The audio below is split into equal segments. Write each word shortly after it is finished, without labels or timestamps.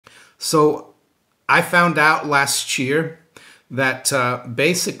So I found out last year that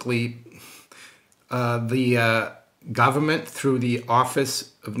basically the government, through the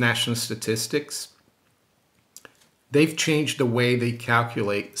Office of National Statistics, they've changed the way they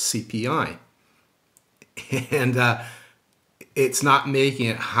calculate CPI. And it's not making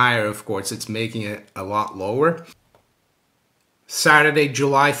it higher, of course, it's making it a lot lower. Saturday,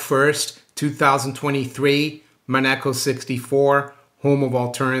 July 1st, 2023, Maneco 64, home of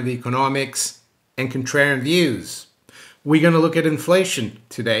alternative economics and contrarian views. We're going to look at inflation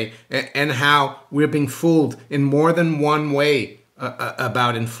today and how we're being fooled in more than one way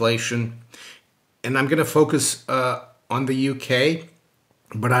about inflation. And I'm going to focus on the UK,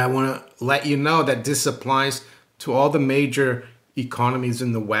 but I want to let you know that this applies to all the major economies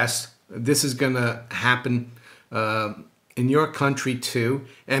in the West. This is going to happen in your country too,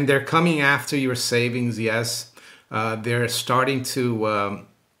 and they're coming after your savings. Yes, they're starting to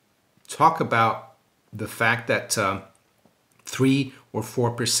talk about the fact that 3 or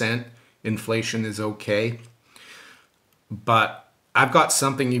 4% inflation is okay. But I've got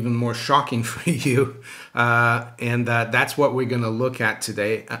something even more shocking for you, and that's what we're going to look at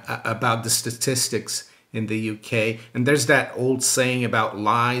today about the statistics in the UK. And there's that old saying about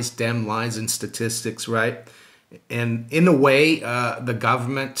lies, damn lies and statistics, right? And in a way, the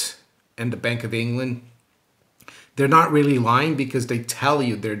government and the Bank of England, they're not really lying because they tell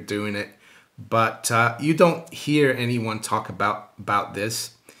you they're doing it. But you don't hear anyone talk about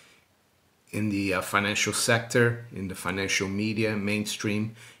this in the financial sector, in the financial media,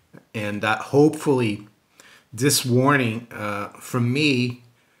 mainstream. And hopefully this warning from me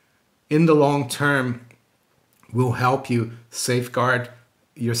in the long term will help you safeguard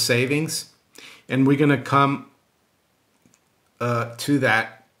your savings. And we're going to come to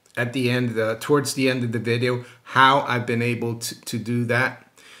that at the end, towards the end of the video, how I've been able to do that.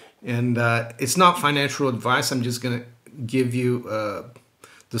 And it's not financial advice. I'm just going to give you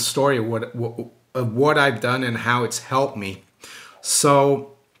the story of what I've done and how it's helped me.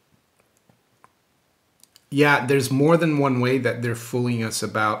 So, yeah, there's more than one way that they're fooling us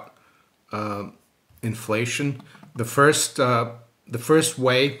about inflation. The first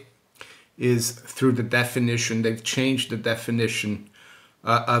way is through the definition. They've changed the definition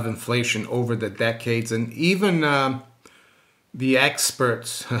of inflation over the decades, and even the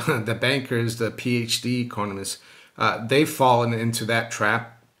experts, the bankers, the PhD economists, they've fallen into that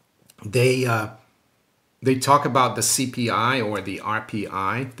trap. They talk about the CPI or the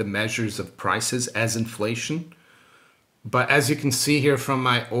RPI, the measures of prices, as inflation. But as you can see here from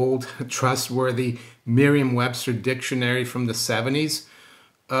my old trustworthy Merriam-Webster dictionary from the 70s,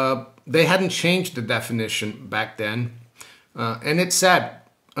 they hadn't changed the definition back then. And it said,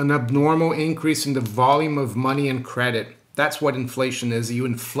 an abnormal increase in the volume of money and credit. That's what inflation is. You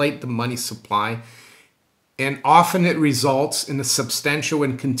inflate the money supply, and often it results in a substantial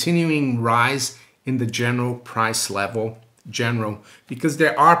and continuing rise in the general price level. Because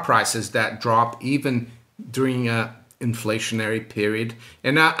there are prices that drop even during a inflationary period.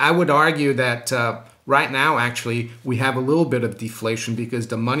 And I would argue that right now, actually, we have a little bit of deflation because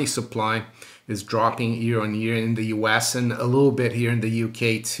the money supply is dropping year on year in the US and a little bit here in the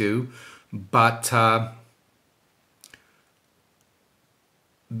UK too. But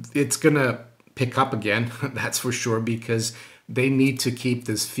it's going to pick up again, that's for sure, because they need to keep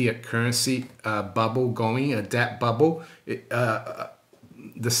this fiat currency bubble going, a debt bubble.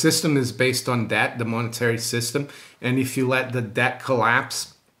 The system is based on debt, the monetary system. And if you let the debt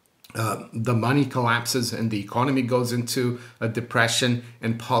collapse, the money collapses and the economy goes into a depression,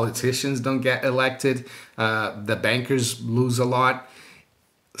 and politicians don't get elected. The bankers lose a lot.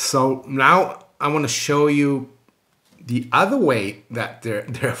 So now I want to show you the other way that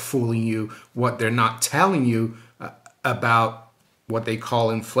they're fooling you, what they're not telling you about what they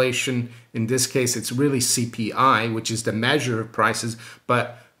call inflation. In this case, it's really CPI, which is the measure of prices,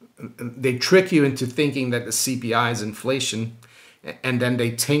 but they trick you into thinking that the CPI is inflation, and then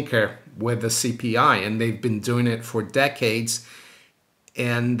they tinker with the CPI, and they've been doing it for decades.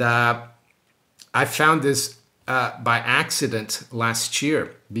 And I found this by accident last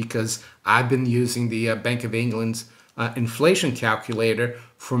year because I've been using the Bank of England's inflation calculator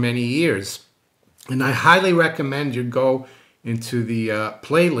for many years. And I highly recommend you go into the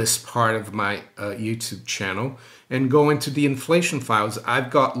playlist part of my YouTube channel and go into the inflation files. I've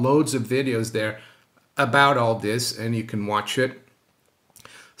got loads of videos there about all this, and you can watch it.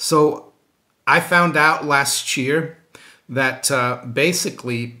 So I found out last year that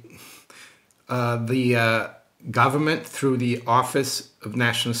basically the government, through the Office of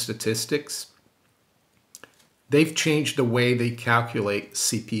National Statistics, they've changed the way they calculate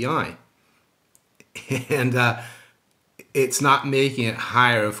CPI. And it's not making it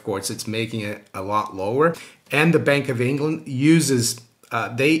higher, of course, it's making it a lot lower. And the Bank of England uses,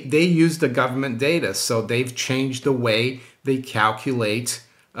 they use the government data, so they've changed the way they calculate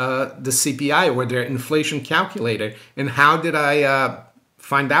the CPI, or their inflation calculator. And how did I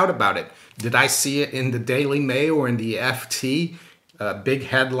find out about it? Did I see it in the Daily Mail or in the FT? Big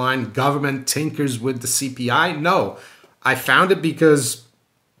headline, government tinkers with the CPI? No, I found it because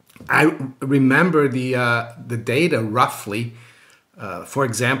I remember the data roughly. For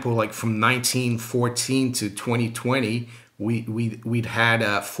example, like from 1914 to 2020, we'd had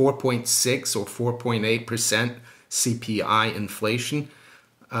 4.6 or 4.8% CPI inflation.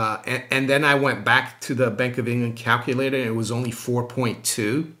 And then I went back to the Bank of England calculator, and it was only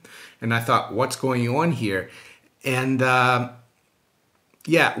 4.2. And I thought, what's going on here? And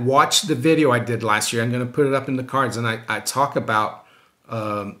yeah, watch the video I did last year. I'm going to put it up in the cards, and I talk about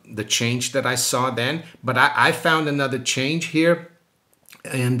the change that I saw then. But I found another change here.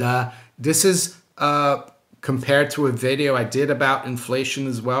 And this is compared to a video I did about inflation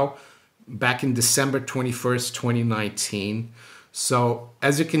as well back in December 21st, 2019. So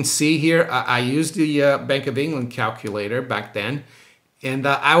as you can see here, I used the Bank of England calculator back then. And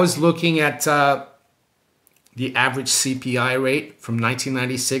I was looking at the average CPI rate from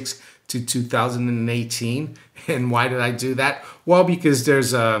 1996 to 2018. And why did I do that? Well, because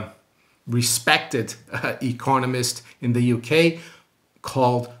there's a respected economist in the UK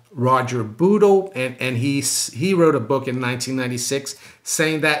called Roger Boodle, and he wrote a book in 1996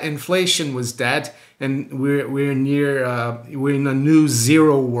 saying that inflation was dead and we're in a new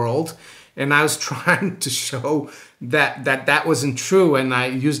zero world. And I was trying to show that wasn't true, and I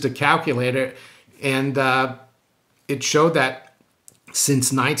used a calculator, and it showed that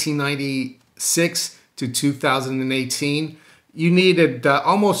since 1996 to 2018, you needed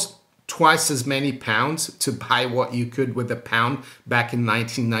almost twice as many pounds to buy what you could with a pound back in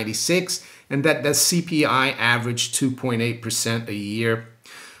 1996, and that the CPI averaged 2.8% a year.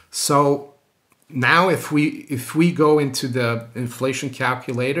 So now if we go into the inflation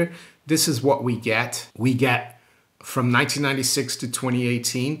calculator, this is what we get. We get from 1996 to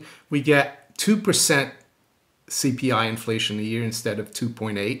 2018, we get 2% CPI inflation a year instead of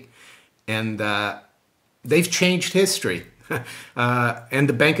 2.8, and they've changed history. And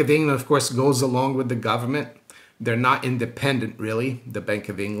the Bank of England, of course, goes along with the government. They're not independent, really, the Bank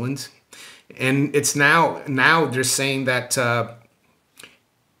of England. And it's now they're saying that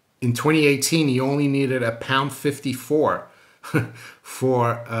in 2018, you only needed £1.54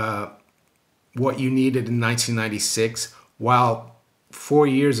 for what you needed in 1996, while 4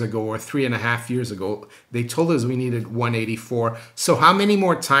 years ago or 3.5 years ago, they told us we needed 184. So how many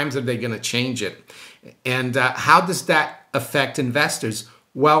more times are they going to change it? And how does that affect investors?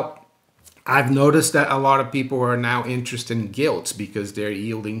 Well, I've noticed that a lot of people are now interested in gilts because they're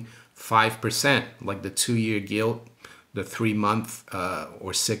yielding 5%, like the 2-year gilt, the 3-month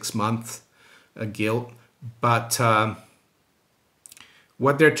or 6-month gilt. But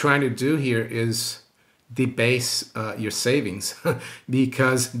what they're trying to do here is debase your savings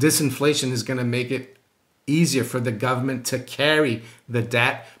because disinflation is going to make it easier for the government to carry the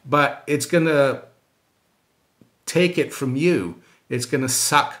debt, but it's going to take it from you. It's going to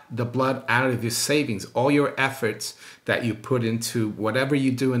suck the blood out of your savings. All your efforts that you put into whatever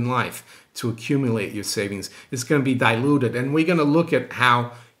you do in life to accumulate your savings is going to be diluted. And we're going to look at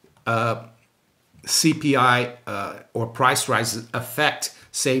how CPI or price rises affect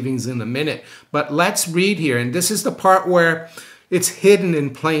savings in a minute. But let's read here. And this is the part where it's hidden in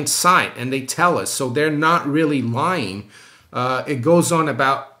plain sight and they tell us. So they're not really lying. It goes on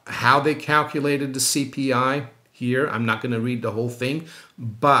about how they calculated the CPI here. I'm not going to read the whole thing,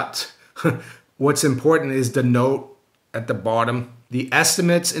 but what's important is the note at the bottom. The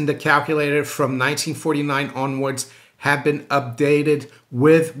estimates in the calculator from 1949 onwards have been updated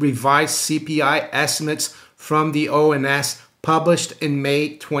with revised CPI estimates from the ONS published in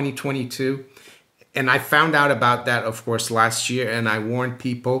May 2022. And I found out about that, of course, last year, and I warned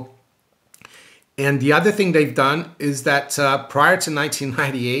people. And the other thing they've done is that prior to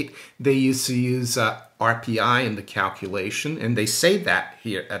 1998, they used to use RPI in the calculation, and they say that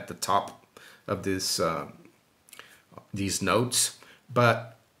here at the top of this these notes.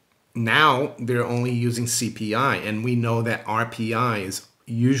 But now they're only using CPI, and we know that RPI is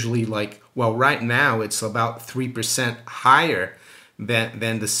usually like, well, right now it's about 3% higher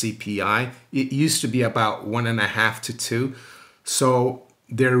than the CPI. It used to be about 1.5 to 2. So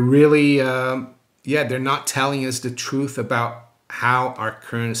they're really, they're not telling us the truth about how our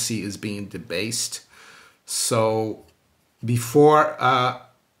currency is being debased. So before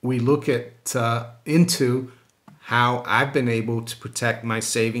we look at into how I've been able to protect my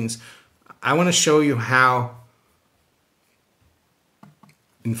savings, I want to show you how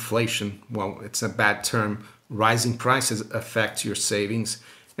inflation, well, it's a bad term, rising prices affect your savings.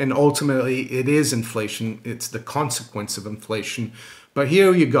 And ultimately, it is inflation. It's the consequence of inflation. But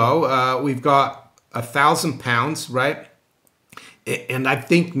here you go. We've got £1,000, right? And I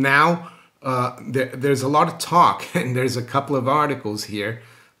think now there's a lot of talk, and there's a couple of articles here,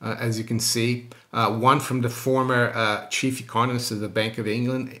 as you can see. One from the former chief economist of the Bank of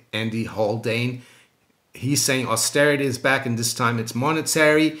England, Andy Haldane. He's saying austerity is back, and this time it's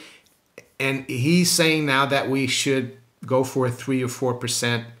monetary. And he's saying now that we should go for a 3 or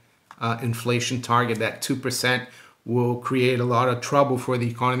 4% inflation target. That 2% will create a lot of trouble for the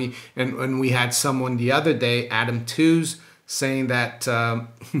economy. And we had someone the other day, Adam Tooze, saying that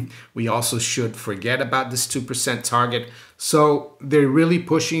we also should forget about this 2% target. So they're really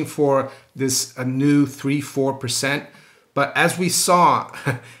pushing for this a new 3-4%. But as we saw,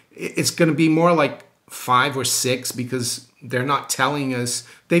 it's going to be more like 5 or 6, because they're not telling us.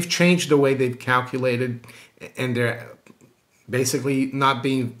 They've changed the way they've calculated, and they're basically not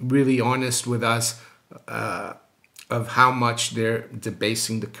being really honest with us of how much they're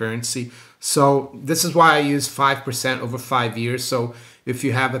debasing the currency. So this is why I use 5% over 5 years. So if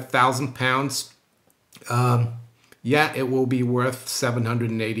you have £1,000, yeah, it will be worth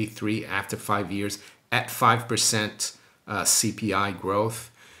 783 after 5 years at 5% CPI growth.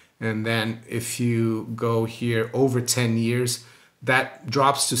 And then if you go here over 10 years, that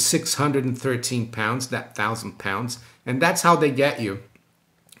drops to £613, that £1,000. And that's how they get you.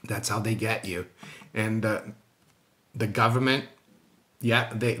 That's how they get you. And the government,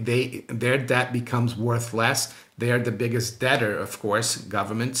 yeah, their debt becomes worth less. They are the biggest debtor, of course,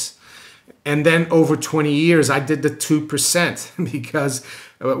 governments. And then over 20 years, I did the 2% because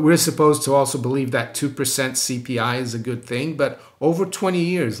we're supposed to also believe that 2% CPI is a good thing. But over 20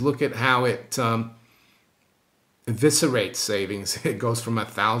 years, look at how it eviscerates savings. It goes from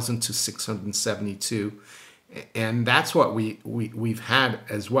 1,000 to 672. And that's what we've had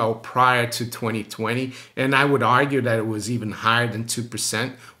as well prior to 2020. And I would argue that it was even higher than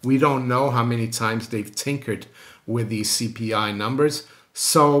 2%. We don't know how many times they've tinkered with these CPI numbers.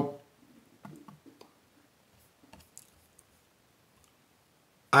 So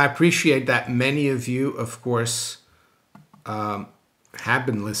I appreciate that many of you, of course, have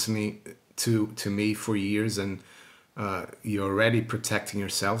been listening to me for years, and you're already protecting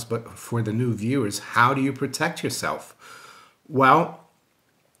yourselves. But for the new viewers, how do you protect yourself? Well,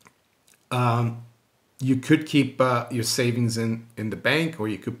 you could keep your savings in the bank, or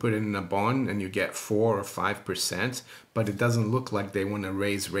you could put it in a bond and you get 4 or 5%, but it doesn't look like they want to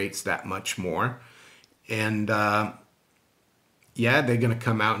raise rates that much more. And yeah, they're going to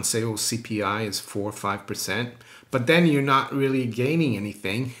come out and say, oh, CPI is 4 or 5%. But then you're not really gaining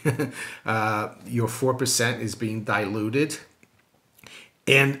anything. Your 4% is being diluted.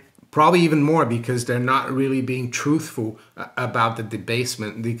 And probably even more because they're not really being truthful about the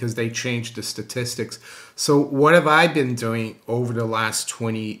debasement, because they changed the statistics. So what have I been doing over the last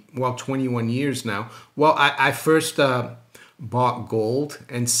 21 years now? Well, I first bought gold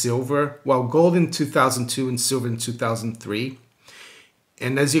and silver. Well, gold in 2002 and silver in 2003.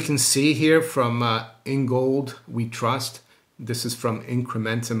 And as you can see here from In Gold We Trust, this is from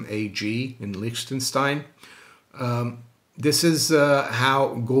Incrementum AG in Liechtenstein. This is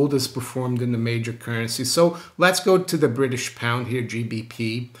how gold is performed in the major currencies. So let's go to the British pound here,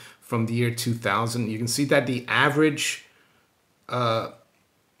 GBP, from the year 2000. You can see that the average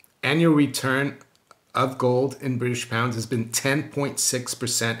annual return of gold in British pounds has been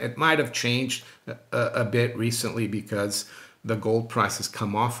 10.6%. It might have changed a bit recently because the gold price has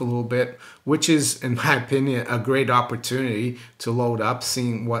come off a little bit, which is, in my opinion, a great opportunity to load up,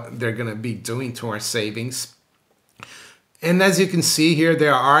 seeing what they're going to be doing to our savings. And as you can see here,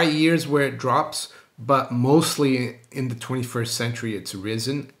 there are years where it drops, but mostly in the 21st century, it's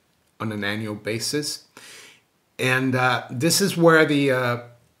risen on an annual basis. And this is where the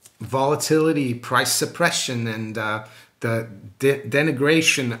volatility, price suppression, and the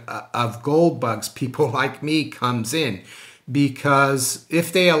denigration of gold bugs, people like me, comes in. Because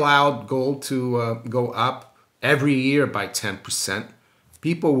if they allowed gold to go up every year by 10%,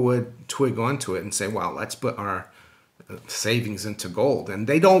 people would twig onto it and say, well, let's put our savings into gold. And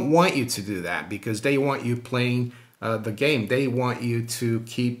they don't want you to do that because they want you playing the game. They want you to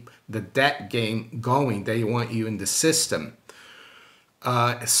keep the debt game going. They want you in the system.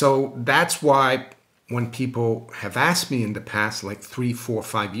 So that's why when people have asked me in the past, like 3, 4,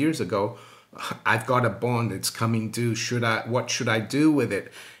 5 years ago, I've got a bond that's coming due. What should I do with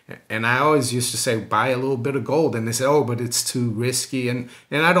it? And I always used to say, buy a little bit of gold. And they said, oh, but it's too risky. And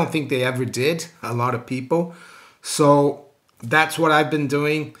I don't think they ever did, a lot of people. So that's what I've been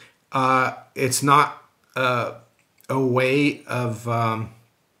doing. It's not a way of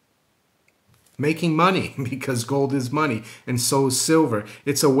making money, because gold is money and so is silver.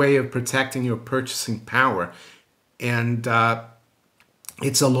 It's a way of protecting your purchasing power. And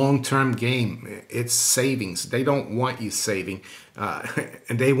it's a long-term game. It's savings. They don't want you saving.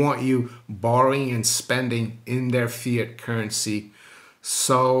 And they want you borrowing and spending in their fiat currency.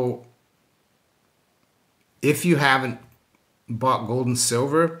 So if you haven't bought gold and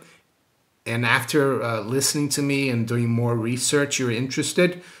silver, and after listening to me and doing more research, you're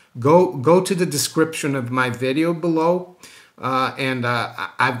interested, go to the description of my video below. And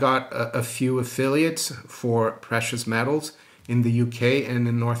I've got a few affiliates for precious metals in the UK and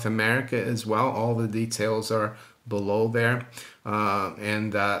in North America as well. All the details are below there.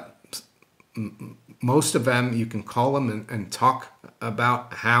 Most of them, you can call them and talk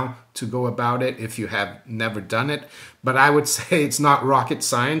about how to go about it if you have never done it. But I would say it's not rocket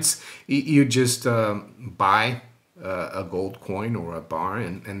science. You just buy a gold coin or a bar,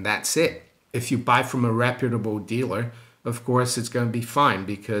 and that's it. If you buy from a reputable dealer, of course, it's going to be fine,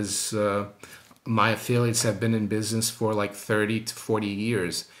 because my affiliates have been in business for like 30 to 40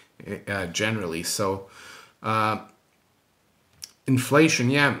 years generally. So inflation,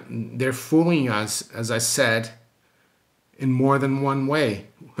 yeah, they're fooling us, as I said, in more than one way.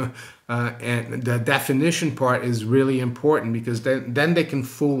 And the definition part is really important, because then they can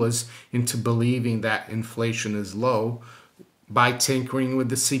fool us into believing that inflation is low by tinkering with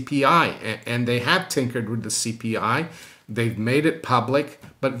the CPI. And they have tinkered with the CPI. They've made it public,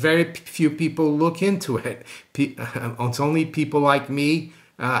 but very few people look into it. It's only people like me.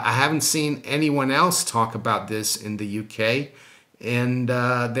 I haven't seen anyone else talk about this in the UK. And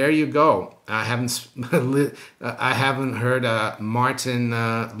there you go. I haven't heard Martin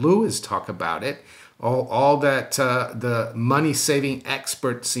Lewis talk about it. All that the money-saving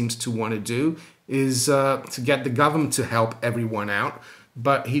expert seems to want to do is to get the government to help everyone out.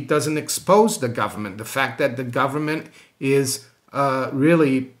 But he doesn't expose the government. The fact that the government is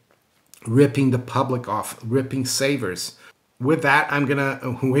really ripping the public off, ripping savers. With that, I'm going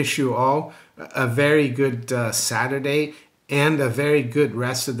to wish you all a very good Saturday and a very good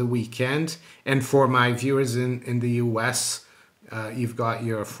rest of the weekend. And for my viewers in the US, you've got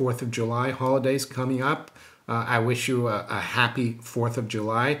your 4th of July holidays coming up. I wish you a happy 4th of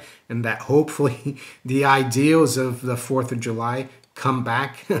July, and that hopefully the ideals of the 4th of July come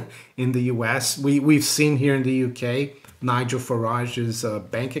back in the US. We've seen here in the UK, Nigel Farage's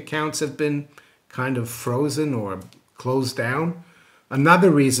bank accounts have been kind of frozen or closed down. Another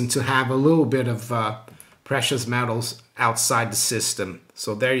reason to have a little bit of precious metals outside the system.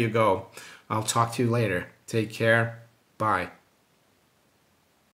 So there you go. I'll talk to you later. Take care. Bye.